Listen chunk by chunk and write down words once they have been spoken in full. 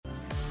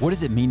What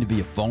does it mean to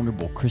be a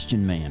vulnerable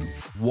Christian man?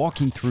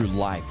 Walking through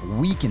life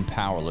weak and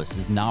powerless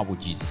is not what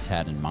Jesus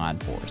had in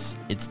mind for us.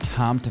 It's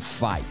time to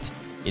fight.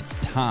 It's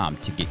time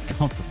to get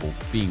comfortable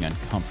being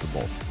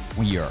uncomfortable.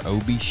 We are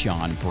Obi,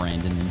 Sean,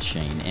 Brandon, and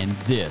Shane, and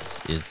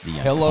this is the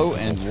Hello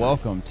and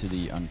welcome to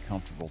the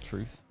Uncomfortable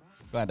Truth.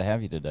 Glad to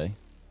have you today.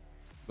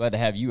 Glad to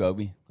have you,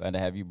 Obi. Glad to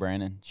have you,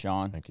 Brandon,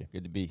 Sean. Thank you.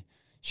 Good to be.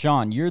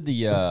 Sean, you're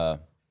the,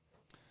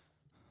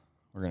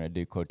 we're going to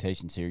do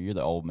quotations here. You're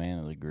the old man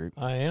of the group.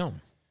 I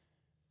am.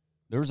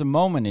 There was a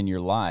moment in your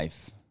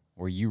life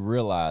where you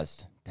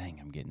realized, dang,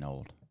 I'm getting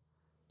old.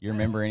 You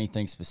remember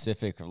anything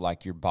specific of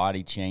like your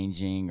body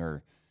changing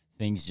or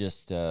things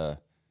just,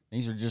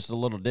 things are just a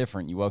little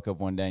different? You woke up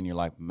one day and you're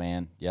like,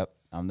 man, yep,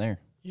 I'm there.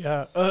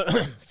 Yeah.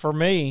 For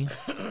me,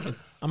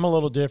 I'm a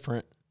little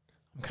different.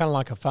 I'm kind of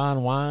like a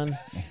fine wine.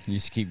 You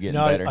just keep getting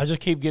better. I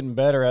just keep getting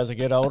better as I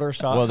get older.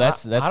 So well,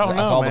 that's I don't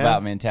know, all man.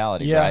 about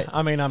mentality, Yeah. right?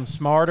 I mean, I'm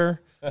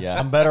smarter. Yeah.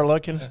 I'm better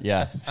looking.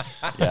 Yeah.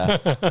 Yeah.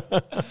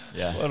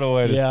 Yeah. What a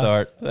way to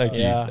start. Thank you.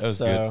 Yeah, That was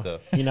so, good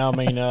stuff. You know, I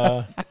mean, You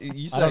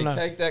I don't say, know.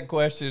 take that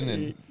question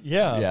and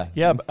Yeah.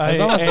 Yeah. It's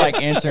almost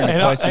like answering a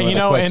question with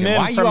a question.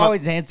 Why you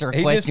always answer a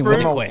He question just with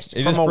a proved- question?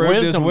 He from just a proved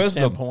his wisdom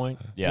wisdom. standpoint,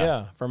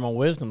 Yeah. from a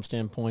wisdom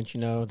standpoint, you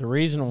know, the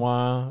reason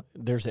why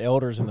there's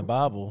elders in the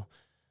Bible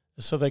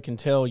is so they can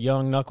tell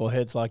young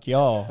knuckleheads like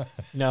y'all,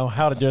 you know,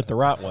 how to do it the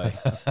right way.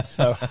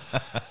 So,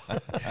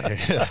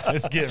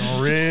 It's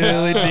getting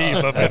really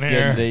deep up It's in here.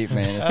 getting deep,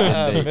 man. It's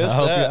getting deep. Missed I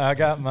hope that. I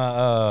got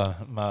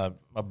my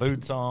my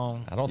boots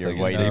on. I don't You're think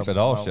it's waiting. deep at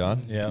all,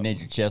 Sean. Yeah, You need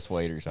your chest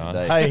waders John.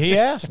 today. hey, he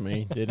asked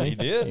me, didn't he? He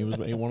did.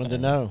 He wanted to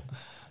know.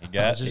 You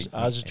I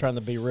was just trying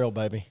to be real,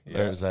 baby.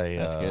 there's a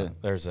That's good.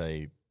 there's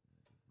a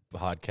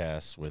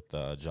podcast with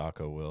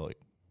Jocko Willink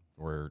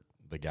where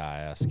the guy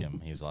asked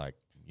him, he's like,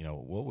 you know,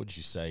 what would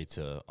you say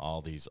to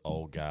all these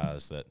old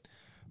guys that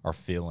are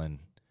feeling,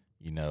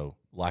 you know,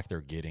 like they're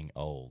getting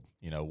old?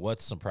 You know,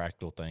 what's some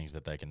practical things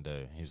that they can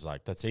do? He's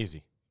like, that's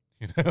easy.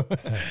 You know,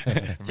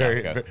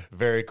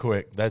 very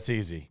quick. That's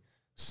easy.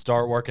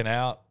 Start working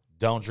out.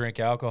 Don't drink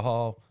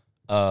alcohol.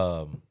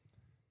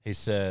 He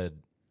said,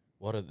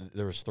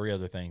 there was three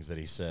other things that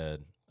he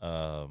said.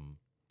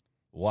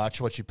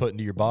 Watch what you put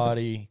into your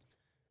body,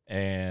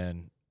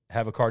 and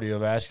have a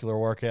cardiovascular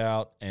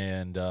workout.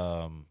 And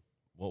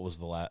what was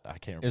the last? I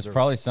can't remember. It's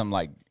probably something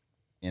like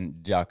in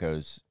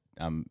Jocko's.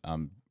 I'm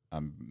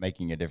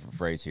making a different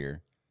phrase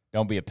here.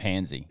 Don't be a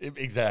pansy.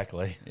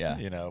 Exactly. Yeah.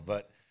 You know,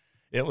 but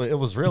it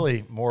was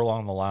really more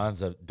along the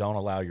lines of don't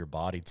allow your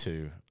body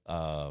to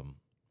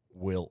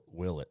wilt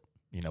it.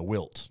 You know,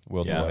 wilt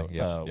Wilt away,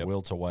 yep.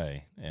 wilt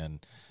away,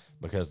 and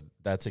because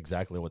that's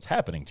exactly what's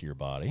happening to your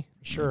body.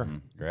 Sure.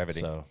 Gravity.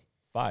 So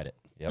fight it.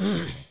 Yep.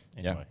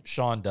 Anyway,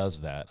 Sean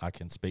does that. I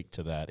can speak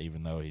to that,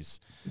 even though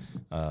he's,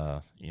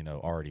 you know,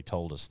 already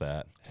told us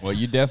that. Well,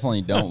 you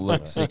definitely don't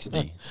look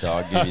 60, so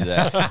I'll give you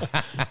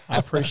that. I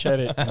appreciate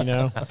it. You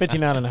know,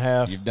 59 and a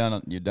half. You've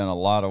done a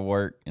lot of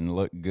work and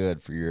look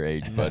good for your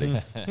age, buddy.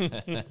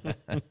 We're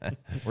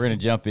going to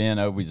jump in.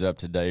 Obi's up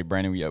today.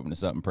 Brandon, will you open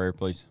us up in prayer,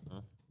 please?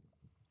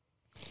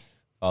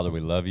 Father, we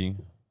love you.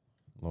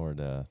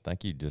 Lord,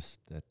 thank you just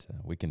that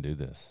we can do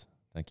this.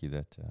 Thank you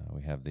that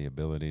we have the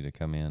ability to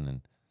come in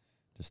and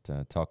just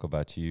talk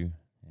about you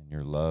and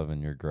your love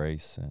and your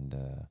grace and,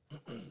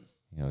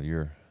 you know,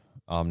 your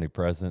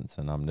omnipresence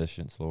and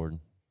omniscience, Lord.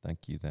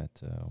 Thank you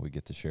that we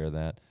get to share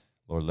that.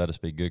 Lord, let us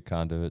be good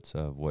conduits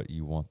of what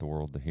you want the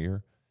world to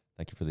hear.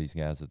 Thank you for these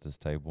guys at this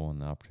table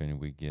and the opportunity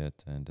we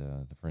get and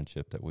the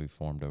friendship that we've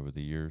formed over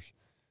the years.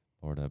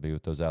 Lord, be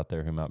with those out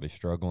there who might be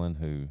struggling,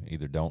 who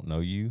either don't know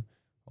you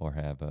or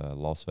have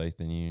lost faith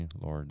in you.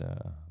 Lord,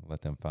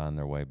 let them find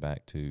their way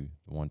back to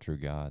the one true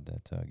God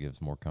that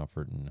gives more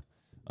comfort and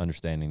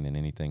understanding than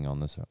anything on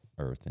this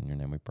earth. In your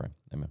name we pray.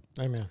 Amen.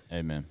 Amen.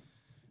 Amen.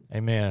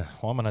 Amen.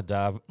 Well, I'm going to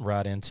dive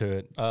right into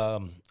it.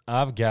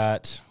 I've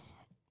got,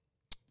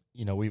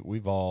 you know,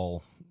 we've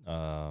all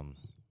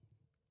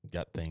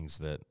got things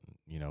that,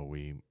 you know,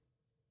 we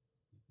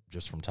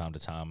just from time to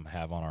time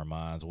have on our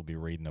minds. We'll be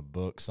reading a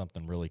book,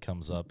 something really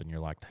comes up, and you're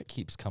like, that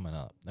keeps coming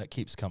up. That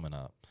keeps coming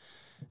up.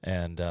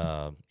 And,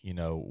 you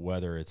know,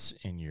 whether it's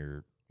in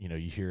your, you know,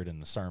 you hear it in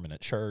the sermon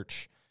at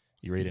church,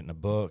 you read it in a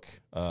book,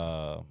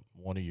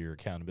 one of your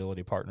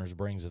accountability partners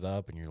brings it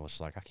up, and you're just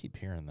like, I keep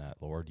hearing that,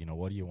 Lord. You know,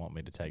 what do you want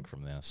me to take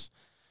from this?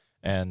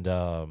 And,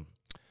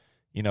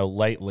 you know,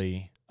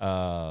 lately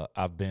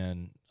I've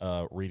been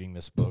reading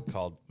this book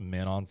called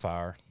Men on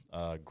Fire.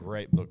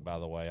 Great book, by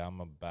the way. I'm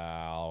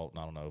about,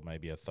 I don't know,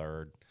 maybe a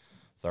third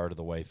of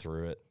the way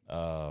through it.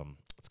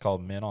 It's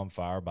called Men on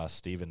Fire by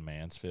Stephen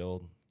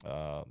Mansfield.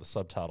 The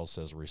subtitle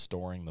says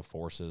Restoring the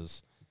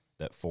Forces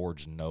That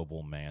Forge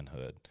Noble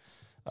Manhood.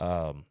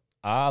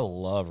 I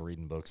love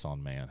reading books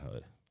on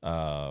manhood.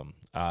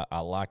 I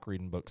like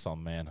reading books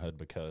on manhood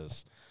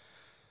because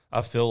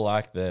I feel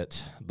like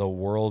that the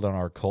world and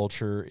our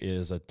culture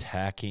is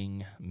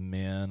attacking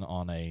men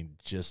on a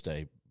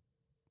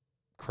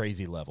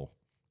crazy level.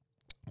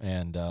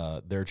 And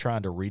they're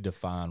trying to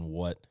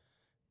redefine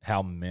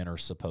how men are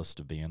supposed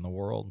to be in the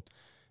world.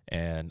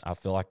 And I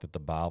feel like that the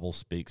Bible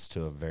speaks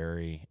to a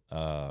very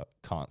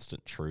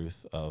constant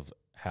truth of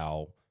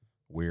how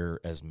we're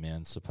as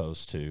men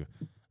supposed to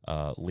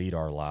lead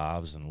our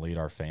lives and lead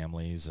our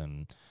families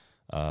and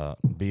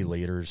be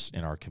leaders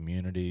in our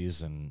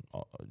communities and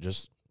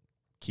just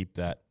keep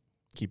that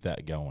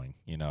going.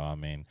 I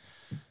mean,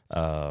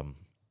 and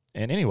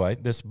anyway,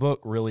 this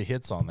book really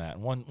hits on that.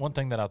 And one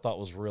thing that I thought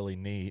was really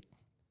neat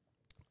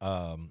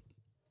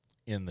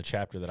in the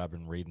chapter that I've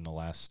been reading the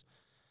last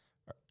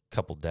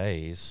couple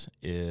days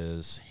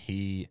is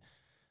he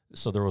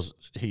was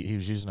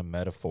using a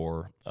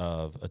metaphor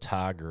of a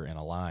tiger and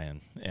a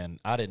lion, and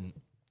I didn't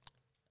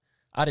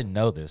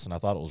know this, and I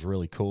thought it was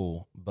really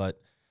cool.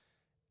 But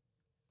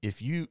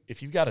if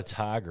you've got a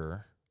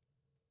tiger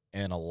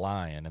and a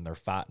lion and they're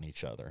fighting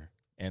each other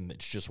and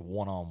it's just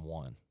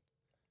one-on-one,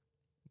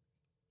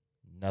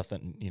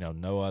 nothing,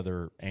 no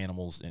other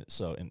animals, and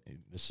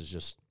this is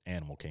just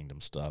animal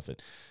kingdom stuff.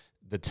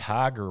 The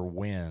tiger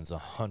wins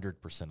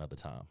 100% of the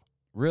time.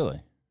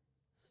 Really?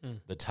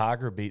 The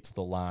tiger beats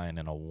the lion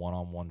in a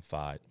one-on-one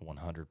fight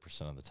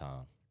 100% of the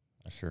time.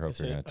 I sure hope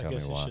you're going to tell me I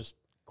guess why. it's just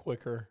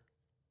quicker.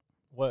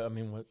 What?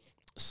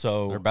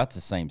 So They're about the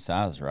same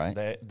size, right?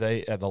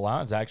 the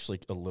lion's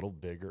actually a little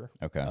bigger.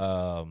 Okay.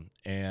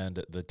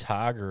 And the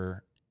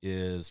tiger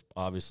is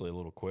obviously a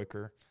little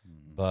quicker,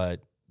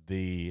 but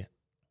in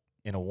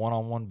a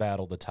one-on-one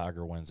battle, the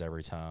tiger wins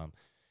every time.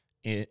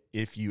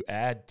 If you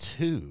add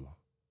two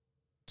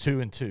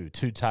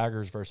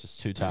tigers versus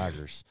two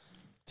tigers.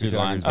 Two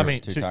lions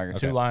versus two tigers.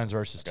 Two lions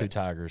versus two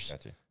tigers.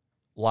 Gotcha.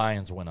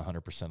 Lions win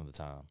 100% of the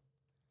time.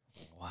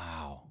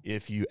 Wow.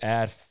 If you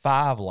add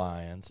 5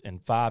 lions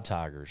and 5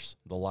 tigers,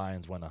 the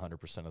lions win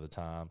 100% of the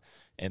time,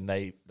 and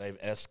they've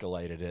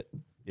escalated it.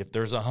 If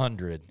there's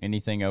 100,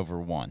 Anything over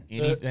one.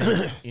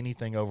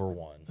 anything over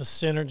 1, The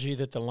synergy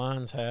that the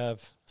Lions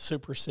have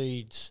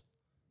supersedes.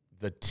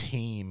 the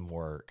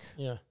teamwork,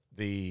 Yeah.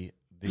 the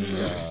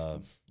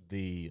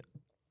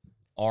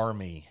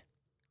army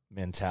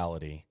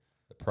mentality.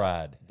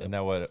 Pride. Isn't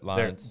that what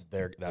lions?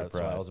 That's pride.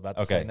 what I was about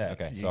to Okay, say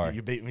next. okay, sorry.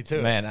 You beat me to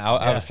it. Man,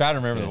 I was trying to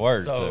remember the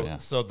words.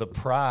 So the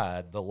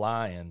pride, the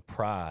lion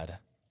pride,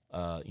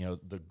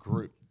 the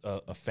group,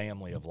 a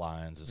family of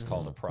lions is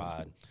called a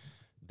pride.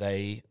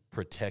 They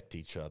protect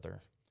each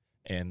other,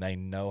 and they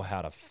know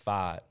how to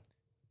fight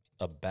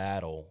a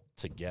battle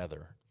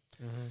together.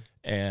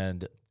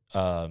 And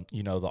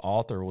the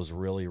author was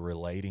really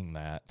relating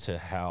that to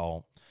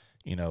how,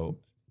 in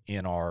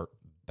our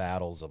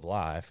battles of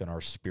life and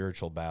our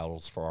spiritual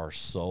battles for our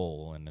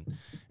soul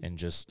and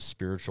just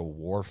spiritual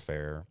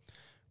warfare,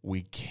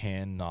 we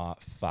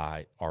cannot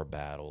fight our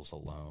battles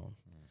alone.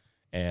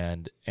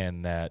 And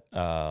that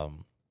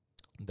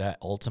that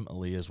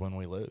ultimately is when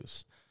we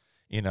lose.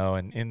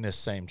 And in this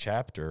same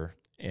chapter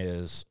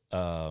is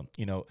what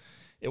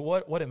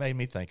it made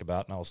me think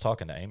about, and I was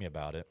talking to Amy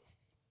about it.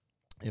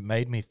 It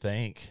made me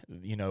think,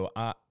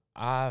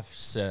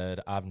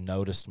 I've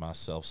noticed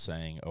myself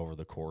saying over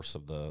the course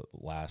of the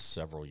last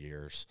several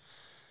years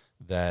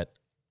that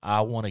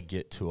I want to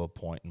get to a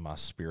point in my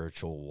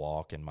spiritual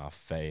walk and my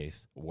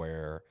faith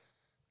where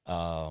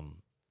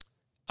I'm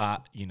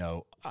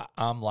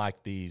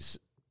like these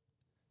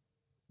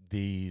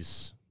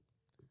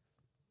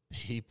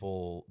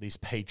people, these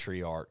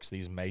patriarchs,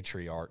 these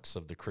matriarchs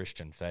of the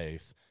Christian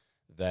faith,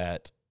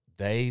 that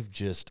they've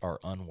just are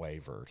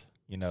unwavered.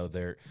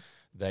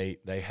 They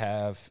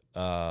have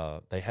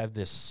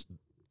this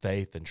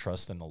faith and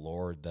trust in the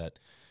Lord that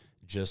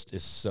just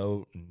is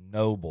so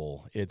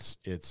noble. It's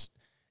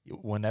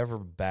whenever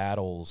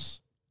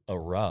battles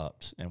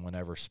erupt and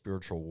whenever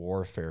spiritual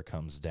warfare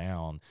comes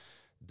down,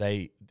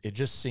 it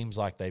just seems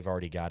like they've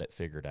already got it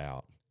figured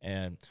out.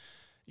 And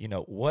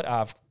what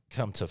I've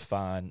come to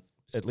find,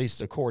 at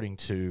least according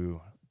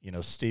to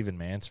Stephen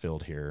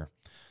Mansfield here,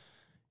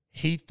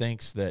 he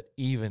thinks that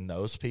even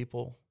those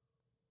people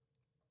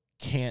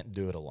can't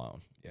do it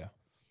alone. Yeah.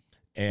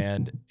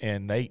 And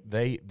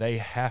they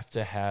have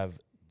to have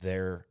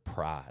their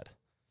pride.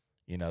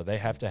 They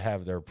have to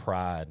have their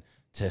pride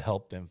to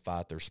help them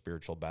fight their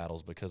spiritual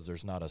battles, because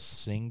there's not a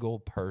single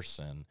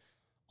person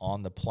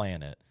on the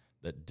planet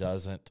that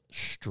doesn't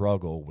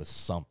struggle with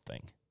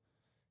something.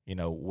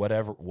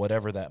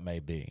 Whatever that may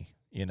be.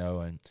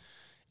 And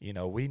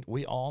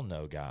we all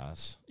know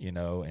guys,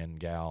 and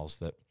gals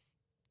that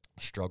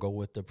struggle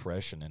with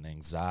depression and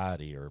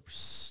anxiety or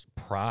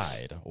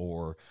pride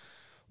or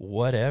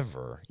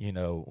whatever,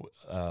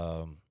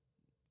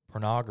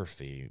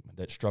 pornography,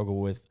 that struggle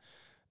with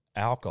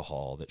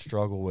alcohol, that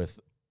struggle with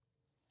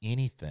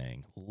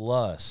anything,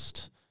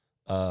 lust,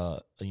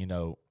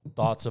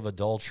 thoughts of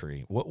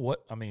adultery.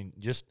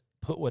 Just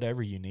put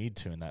whatever you need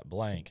to in that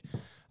blank.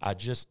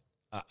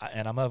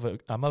 And I'm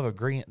of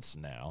agreement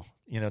now,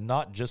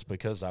 not just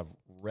because I've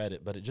read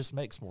it, but it just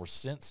makes more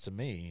sense to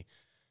me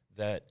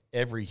that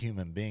every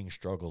human being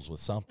struggles with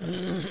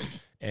something.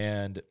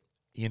 And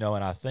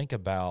I think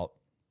about,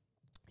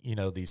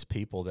 these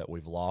people that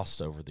we've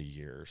lost over the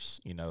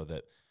years,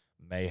 that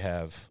may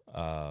have,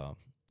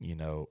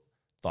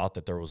 thought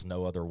that there was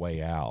no other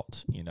way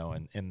out, you know,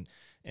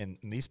 and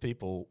these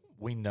people,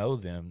 we know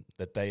them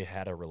that they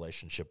had a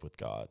relationship with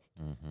God.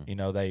 Mm-hmm. You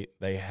know,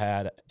 they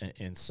had,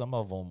 and some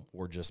of them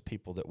were just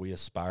people that we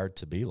aspired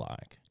to be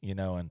like, you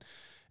know,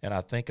 and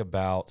I think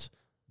about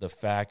the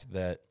fact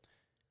that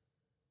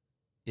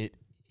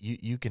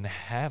you can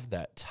have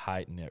that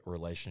tight-knit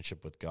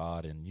relationship with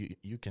God, and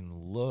you can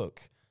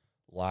look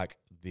like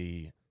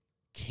the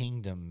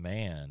kingdom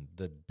man,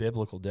 the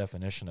biblical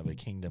definition of a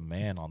kingdom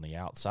man on the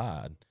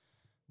outside,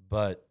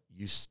 but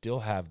you still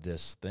have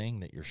this thing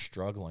that you're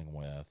struggling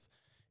with,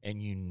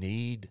 and you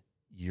need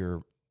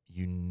your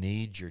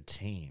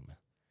team.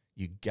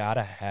 You got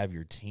to have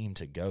your team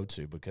to go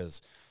to,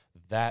 because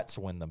that's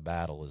when the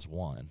battle is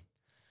won.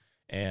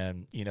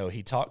 And, you know,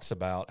 he talks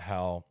about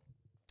how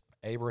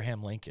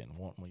Abraham Lincoln,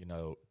 you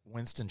know,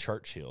 Winston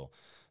Churchill,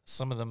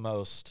 some of the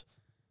most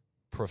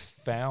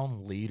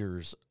profound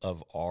leaders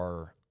of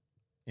our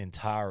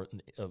entire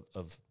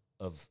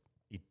of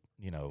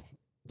you know,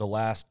 the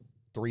last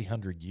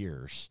 300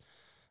 years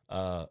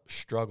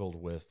struggled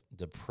with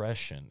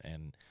depression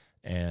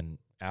and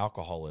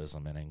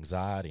alcoholism and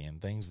anxiety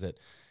and things that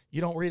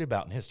you don't read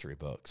about in history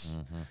books.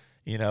 Mm-hmm.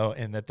 You know,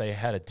 and that they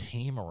had a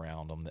team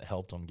around them that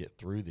helped them get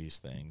through these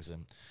things.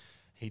 And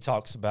he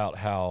talks about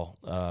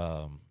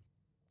how,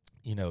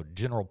 you know,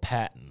 General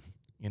Patton,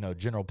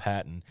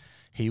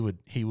 he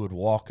would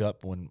walk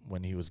up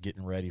when he was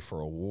getting ready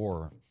for a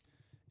war,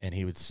 and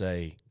he would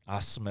say, "I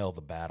smell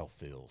the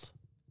battlefield."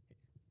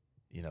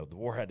 You know, the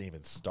war hadn't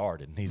even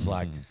started, and he's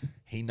like,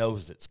 he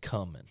knows it's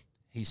coming.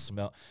 He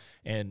smell,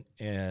 and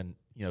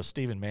you know,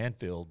 Stephen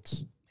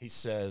Manfield, he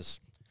says,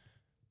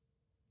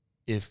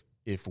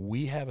 if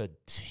we have a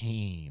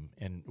team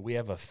and we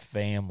have a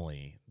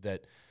family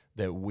that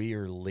we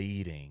are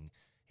leading,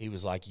 he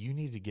was like, you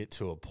need to get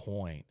to a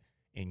point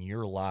in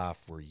your life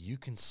where you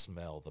can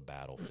smell the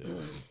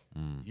battlefield.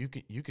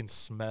 You can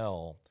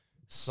smell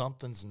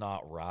something's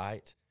not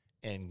right,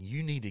 and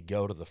you need to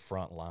go to the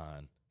front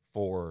line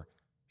for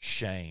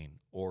Shane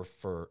or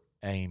for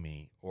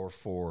Amy or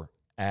for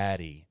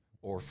Addie,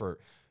 or for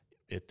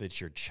if it's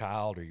your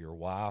child or your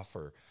wife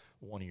or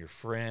one of your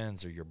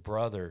friends or your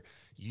brother.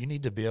 You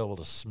need to be able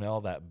to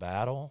smell that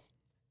battle.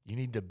 You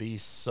need to be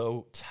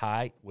so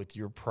tight with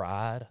your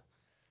pride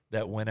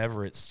that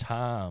whenever it's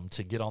time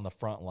to get on the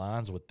front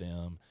lines with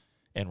them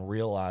and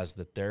realize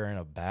that they're in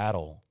a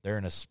battle, they're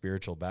in a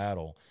spiritual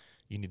battle,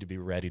 you need to be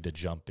ready to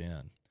jump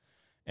in.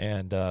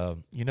 And,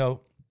 you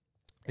know,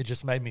 it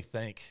just made me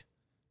think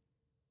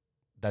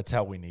that's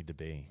how we need to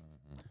be.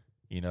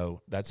 You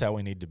know, that's how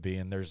we need to be.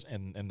 And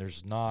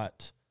there's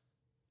not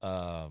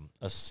a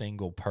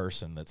single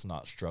person that's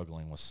not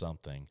struggling with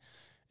something,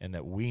 and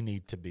that we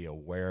need to be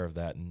aware of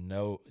that and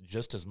know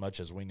just as much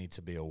as we need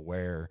to be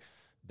aware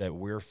that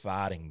we're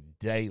fighting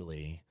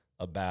daily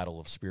a battle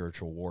of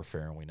spiritual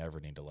warfare, and we never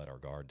need to let our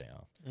guard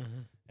down.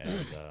 Mm-hmm.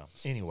 And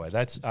anyway,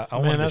 that's I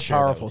wanted to share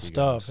powerful that with you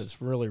stuff. guys. It's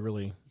really,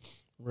 really,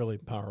 really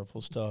powerful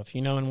stuff.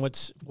 You know, and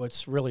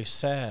what's really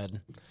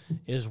sad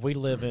is we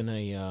live in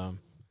a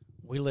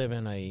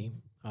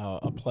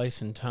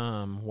place in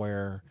time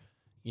where,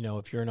 you know,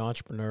 if you're an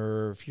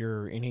entrepreneur, if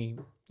you're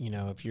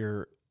if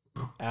you're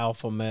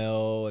alpha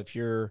male, if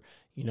you're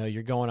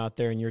going out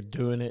there and you're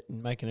doing it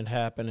and making it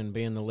happen and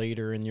being the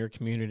leader in your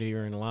community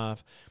or in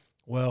life,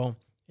 well,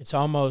 it's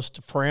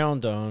almost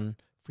frowned on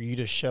for you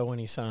to show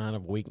any sign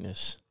of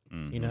weakness,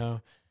 you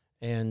know.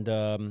 And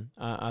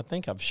I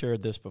think I've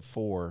shared this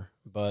before,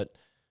 but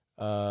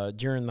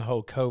during the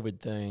whole COVID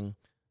thing,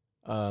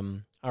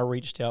 I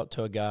reached out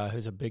to a guy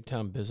who's a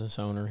big-time business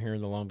owner here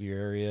in the Longview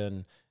area,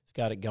 and he's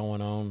got it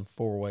going on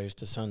 4 ways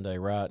to Sunday,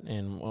 right?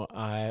 And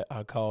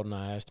I called and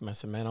I asked him, I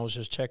said, man, I was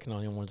just checking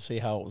on you, wanted to see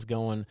how it was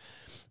going.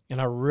 And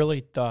I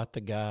really thought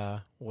the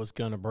guy was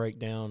going to break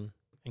down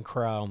and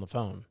cry on the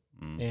phone,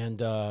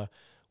 and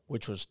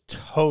which was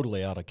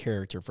totally out of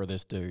character for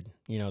this dude.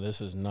 You know,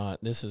 this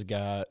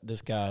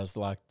guy's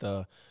like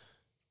the,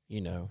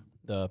 you know,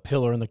 the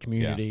pillar in the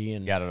community,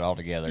 and got it all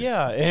together.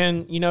 Yeah,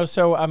 and you know,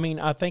 so I mean,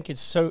 I think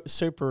it's so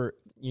super.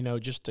 You know,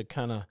 just to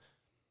kind of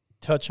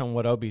touch on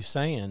what Obi's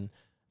saying,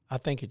 I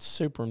think it's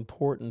super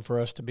important for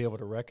us to be able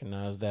to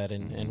recognize that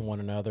in one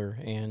another,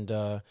 and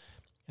I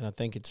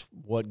think it's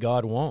what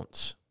God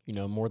wants. You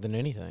know, more than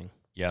anything.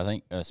 Yeah, I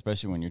think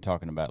especially when you're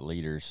talking about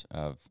leaders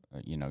of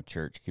you know,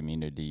 church,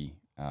 community,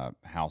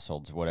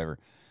 households, whatever.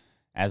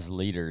 As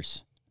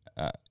leaders,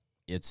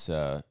 it's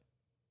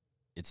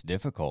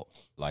difficult.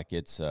 Like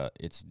it's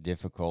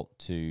difficult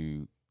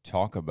to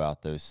talk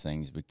about those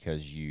things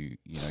because you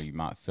know you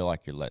might feel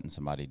like you're letting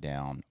somebody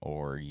down,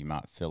 or you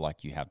might feel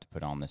like you have to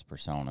put on this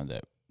persona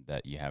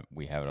that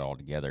we have it all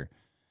together,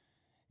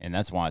 and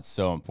that's why it's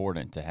so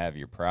important to have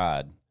your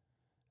pride,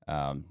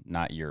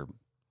 not your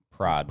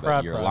pride,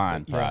 but your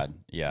line pride,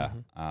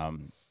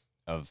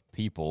 of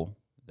people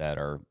that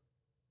are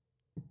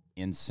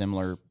in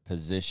similar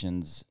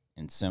positions,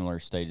 in similar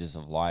stages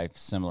of life,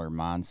 similar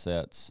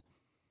mindsets,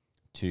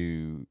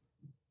 to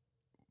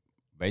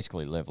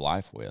basically live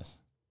life with.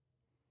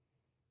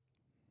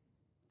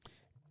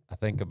 I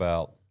think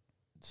about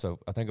so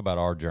I think about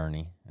our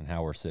journey and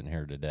how we're sitting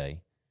here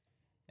today.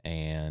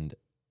 And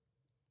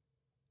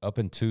up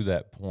until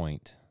that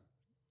point,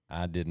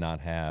 I did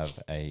not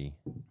have a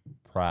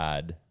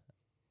pride,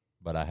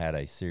 but I had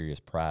a serious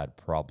pride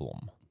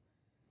problem.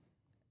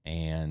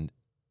 And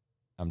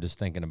I'm just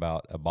thinking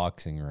about a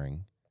boxing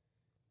ring.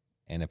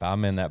 And if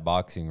I'm in that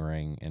boxing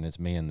ring and it's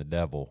me and the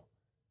devil,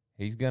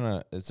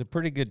 it's a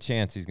pretty good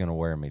chance he's going to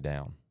wear me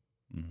down.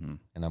 Mm-hmm.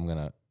 And I'm going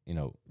to,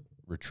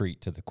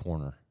 retreat to the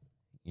corner,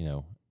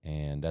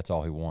 and that's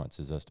all he wants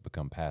is us to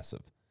become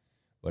passive.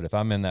 But if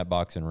I'm in that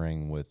boxing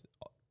ring with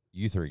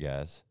you three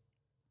guys,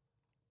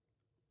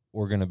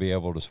 we're going to be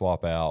able to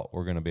swap out.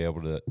 We're going to be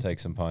able to take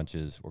some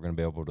punches. We're going to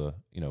be able to,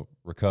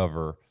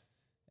 recover.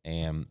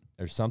 And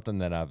there's something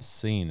that I've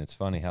seen. It's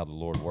funny how the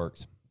Lord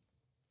works.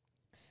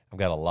 I've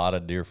got a lot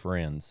of dear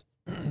friends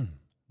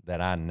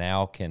that I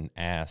now can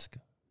ask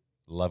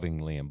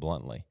lovingly and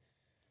bluntly,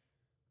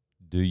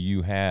 do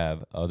you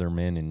have other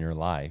men in your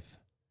life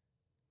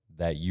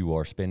that you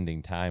are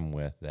spending time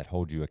with that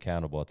hold you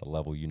accountable at the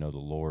level the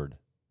Lord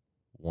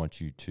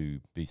wants you to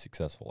be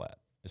successful at,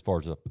 as far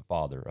as a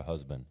father, a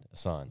husband, a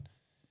son?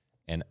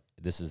 And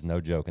this is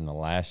no joke. In the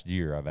last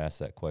year,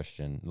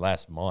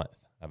 last month,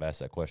 I've asked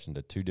that question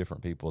to 2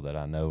 different people that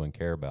I know and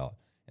care about,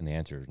 and the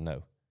answer is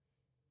no.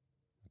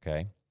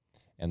 Okay?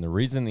 And the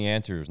reason the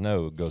answer is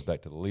no goes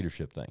back to the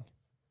leadership thing.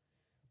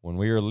 When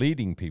we are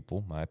leading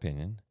people, my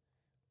opinion,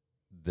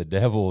 the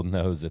devil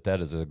knows that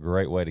is a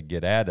great way to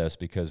get at us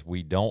because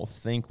we don't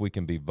think we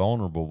can be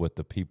vulnerable with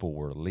the people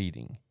we're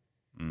leading.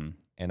 Mm.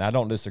 And I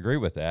don't disagree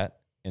with that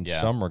in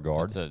some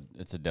regard.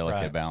 It's a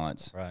delicate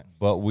balance. Right.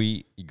 But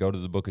you go to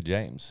the book of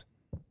James.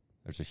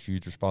 There's a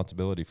huge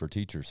responsibility for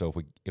teachers. So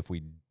if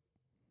we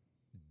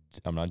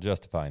I'm not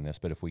justifying this,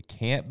 but if we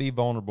can't be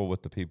vulnerable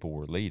with the people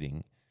we're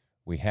leading,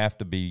 we have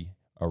to be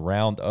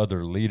around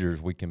other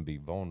leaders we can be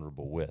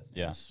vulnerable with.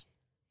 Yes.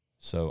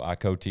 So I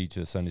co-teach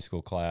a Sunday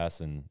school class,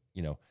 and,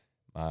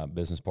 my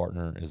business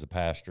partner is a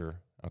pastor.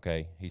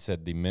 Okay. He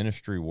said the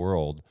ministry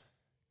world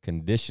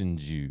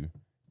conditions you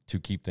to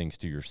keep things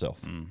to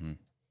yourself. Mm-hmm.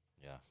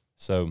 Yeah.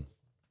 So,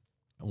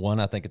 one,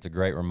 I think it's a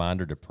great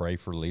reminder to pray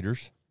for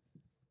leaders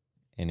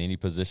in any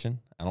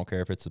position. I don't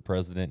care if it's the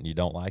president and you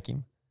don't like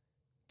him.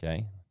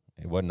 Okay.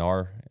 It wasn't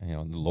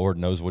the Lord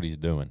knows what he's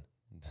doing.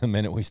 The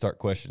minute we start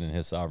questioning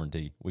his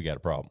sovereignty, we got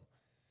a problem.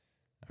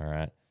 All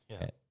right.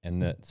 Yeah.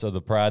 And so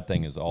the pride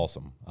thing is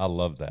awesome. I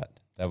love that.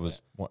 I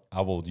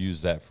will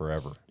use that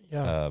forever.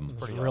 Yeah, It's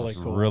pretty really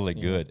cool. Really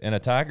good. And a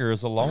tiger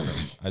is a loner,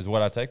 is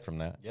what I take from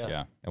that.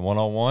 Yeah. And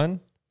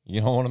one-on-one,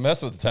 you don't want to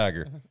mess with a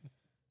tiger.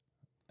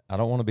 I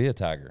don't want to be a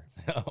tiger.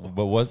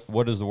 But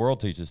what does the world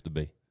teach us to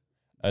be?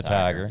 A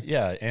tiger.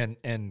 Yeah,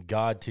 and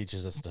God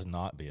teaches us to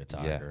not be a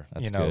tiger.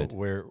 that's good.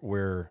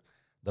 We're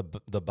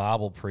the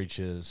Bible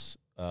preaches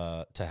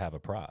to have a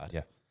pride.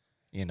 Yeah.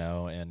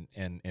 And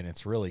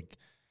it's really,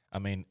 I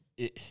mean,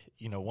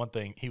 one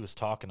thing he was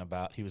talking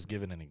about, he was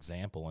giving an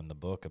example in the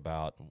book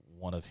about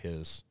one of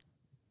his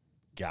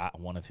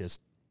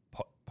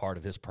part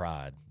of his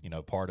pride,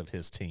 part of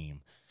his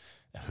team,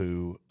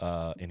 who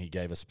and he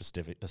gave a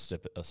specific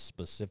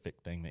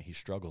thing that he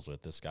struggles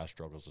with. This guy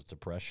struggles with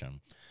depression,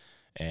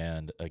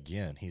 and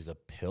again, he's a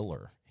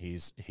pillar.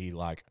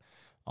 The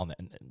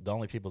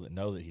only people that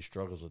know that he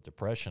struggles with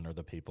depression are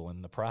the people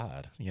in the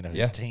pride,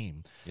 his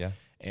team. Yeah.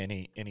 And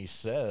he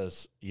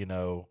says,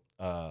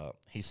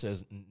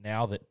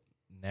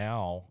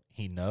 now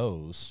he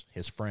knows,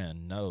 his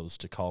friend knows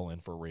to call in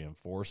for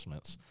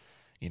reinforcements,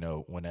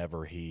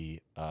 whenever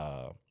he,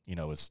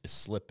 is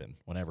slipping,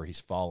 whenever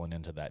he's fallen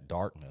into that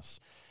darkness.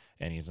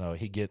 And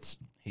he gets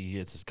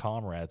his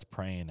comrades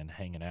praying and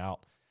hanging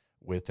out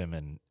with him,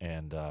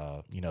 and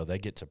they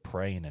get to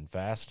praying and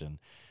fasting.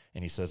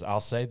 And he says, I'll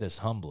say this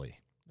humbly.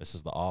 This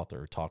is the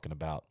author talking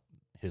about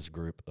his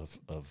group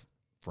of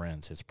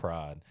friends, his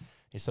pride.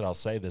 He said, I'll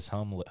say this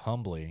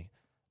humbly,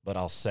 but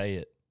I'll say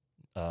it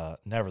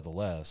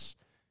nevertheless.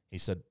 He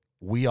said,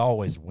 we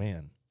always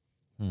win.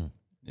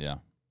 Yeah.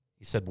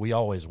 He said, we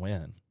always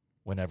win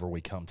whenever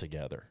we come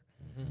together.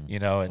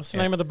 What's the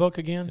name of the book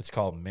again? It's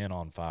called Men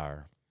on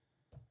Fire.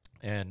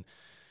 And,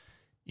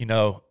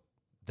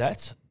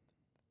 that's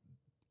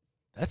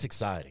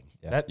exciting.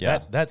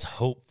 That's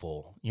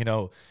hopeful.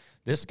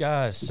 This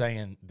guy is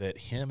saying that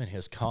him and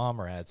his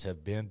comrades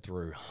have been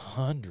through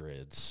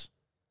hundreds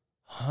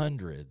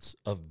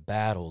of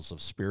battles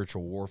of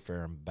spiritual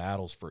warfare and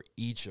battles for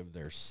each of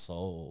their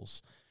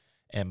souls.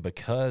 And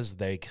because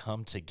they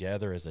come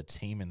together as a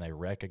team and they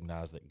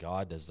recognize that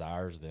God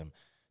desires them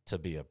to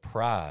be a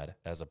pride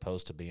as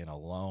opposed to being a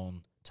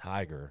lone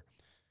tiger,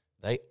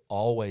 they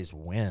always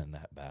win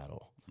that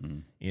battle.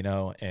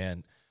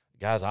 And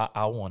guys,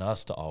 I want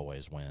us to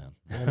always win.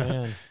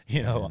 Amen.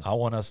 I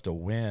want us to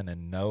win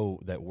and know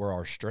that where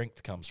our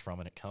strength comes from,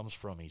 and it comes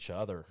from each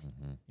other.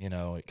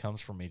 It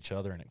comes from each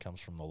other, and it comes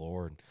from the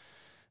Lord.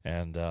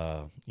 And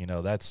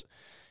that's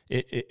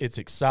it's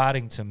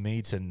exciting to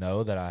me to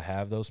know that I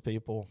have those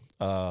people.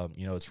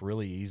 It's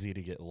really easy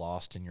to get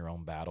lost in your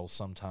own battles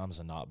sometimes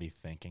and not be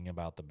thinking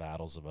about the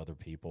battles of other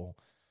people.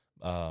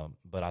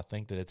 But I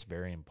think that it's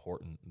very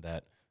important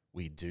that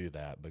we do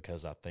that,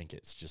 because I think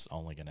it's just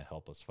only going to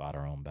help us fight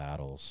our own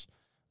battles.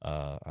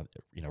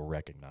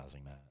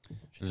 Recognizing that.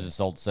 There's this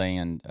old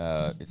saying,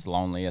 it's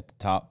lonely at the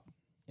top,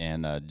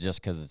 and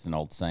just because it's an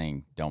old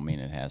saying don't mean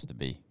it has to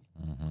be.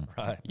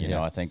 Right. You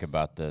know, I think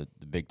about the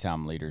big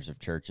time leaders of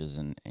churches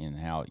and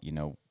how,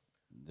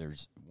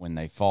 there's when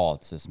they fall,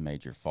 it's this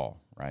major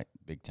fall, right?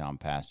 Big time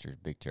pastors,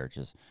 big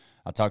churches.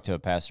 I talked to a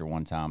pastor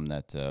one time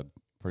that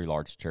pretty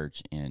large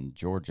church in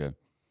Georgia,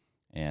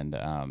 and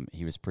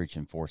he was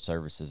preaching 4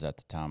 services at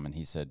the time, and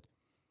he said,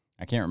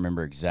 I can't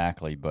remember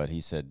exactly, but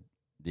he said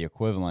the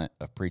equivalent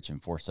of preaching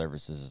 4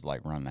 services is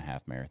like running a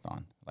half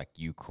marathon. Like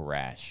you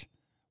crash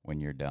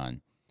when you're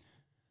done.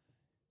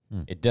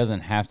 It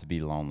doesn't have to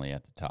be lonely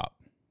at the top.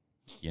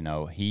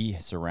 He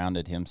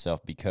surrounded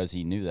himself, because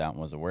he knew that and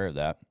was aware of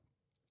that.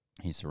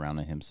 He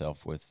surrounded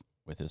himself with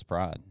his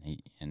pride.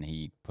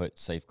 He put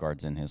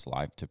safeguards in his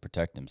life to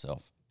protect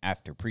himself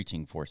after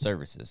preaching 4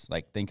 services.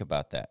 Like, think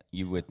about that.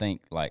 You would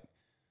think like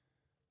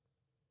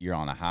you're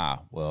on a high.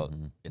 Well,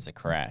 it's a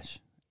crash.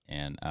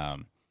 And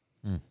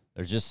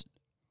there's just,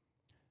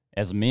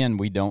 as men,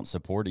 we don't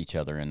support each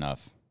other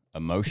enough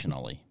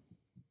emotionally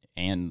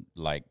and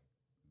like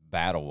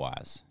battle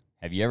wise.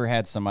 Have you ever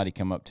had somebody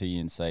come up to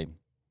you and say,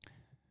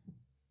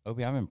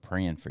 Obie, I've been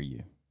praying for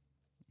you?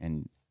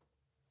 And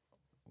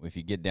if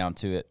you get down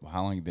to it, well,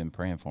 how long have you been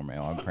praying for me?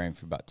 Oh, I've been praying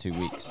for about 2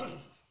 weeks.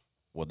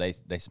 Well, they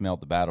smelled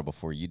the battle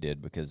before you did,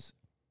 because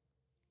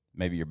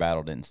maybe your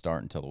battle didn't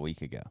start until a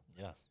week ago.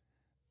 Yeah.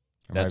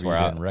 Or That's maybe where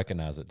you I didn't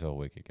recognize it till a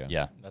week ago.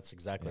 Yeah. That's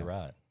exactly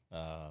right.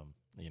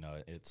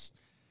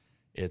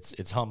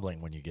 It's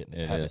humbling when you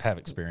It have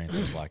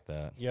experiences like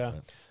that. Yeah.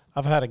 But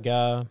I've had a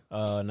guy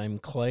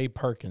named Clay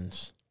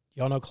Perkins.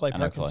 Y'all know Clay I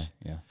know Perkins?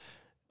 Clay.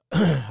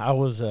 Yeah. I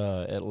was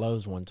at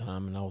Lowe's one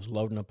time, and I was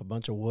loading up a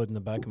bunch of wood in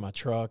the back of my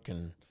truck,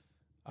 and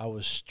I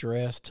was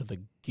stressed to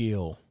the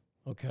gill.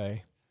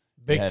 Okay,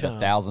 big You had time.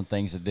 1,000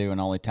 things to do and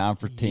only time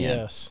for 10.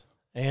 Yes.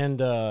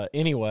 And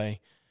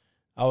anyway,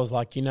 I was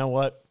like, you know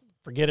what?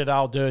 Forget it.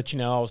 I'll do it.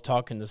 I was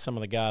talking to some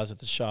of the guys at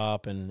the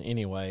shop, and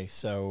anyway,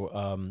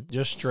 so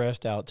just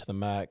stressed out to the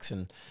max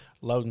and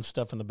loading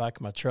stuff in the back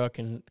of my truck.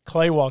 And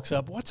Clay walks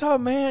up, "What's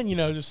up, man?"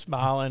 Just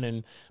smiling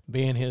and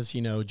being his,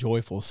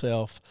 joyful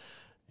self.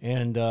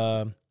 And,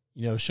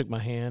 shook my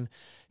hand.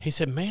 He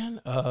said,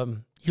 "Man,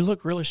 you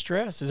look really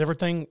stressed. Is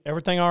everything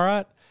all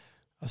right?"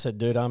 I said,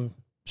 "Dude, I'm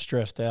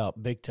stressed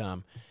out big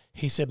time."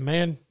 He said,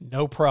 "Man,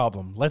 no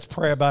problem. Let's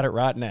pray about it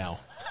right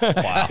now."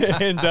 Wow.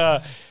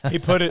 And he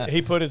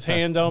put his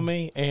hand on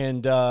me,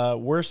 and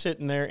we're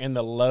sitting there in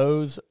the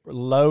Lowe's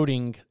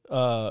loading.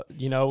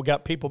 We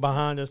got people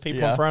behind us,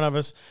 people in front of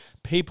us.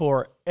 People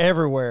are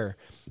everywhere.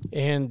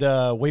 And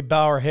we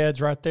bow our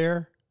heads right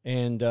there.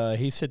 And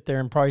he sit there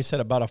and probably said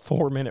about a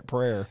 4-minute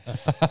prayer.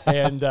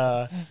 And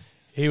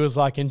he was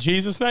like, "In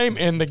Jesus' name."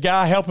 And the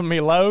guy helping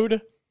me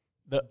load,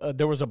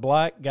 there was a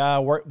black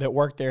guy that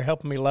worked there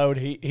helping me load.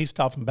 He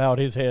stopped and bowed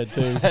his head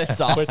too.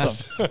 That's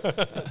awesome.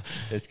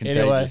 It's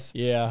contagious.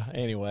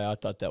 Anyway, I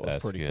thought that was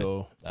That's pretty good.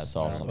 cool. That's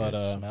awesome.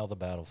 But smell the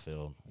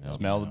battlefield.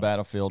 Smell the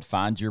battlefield.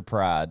 Find your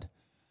pride.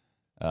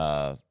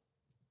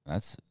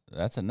 That's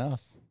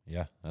enough.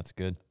 Yeah, that's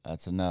good.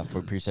 That's enough. We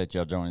appreciate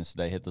y'all joining us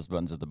today. Hit those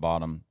buttons at the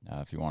bottom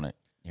if you want to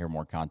hear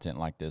more content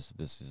like this. If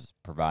this is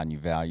providing you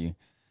value.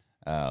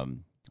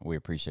 We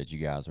appreciate you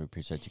guys. We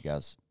appreciate you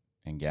guys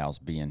and gals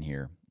being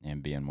here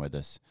and being with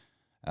us.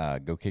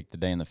 Go kick the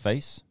day in the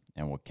face,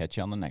 and we'll catch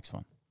you on the next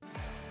one.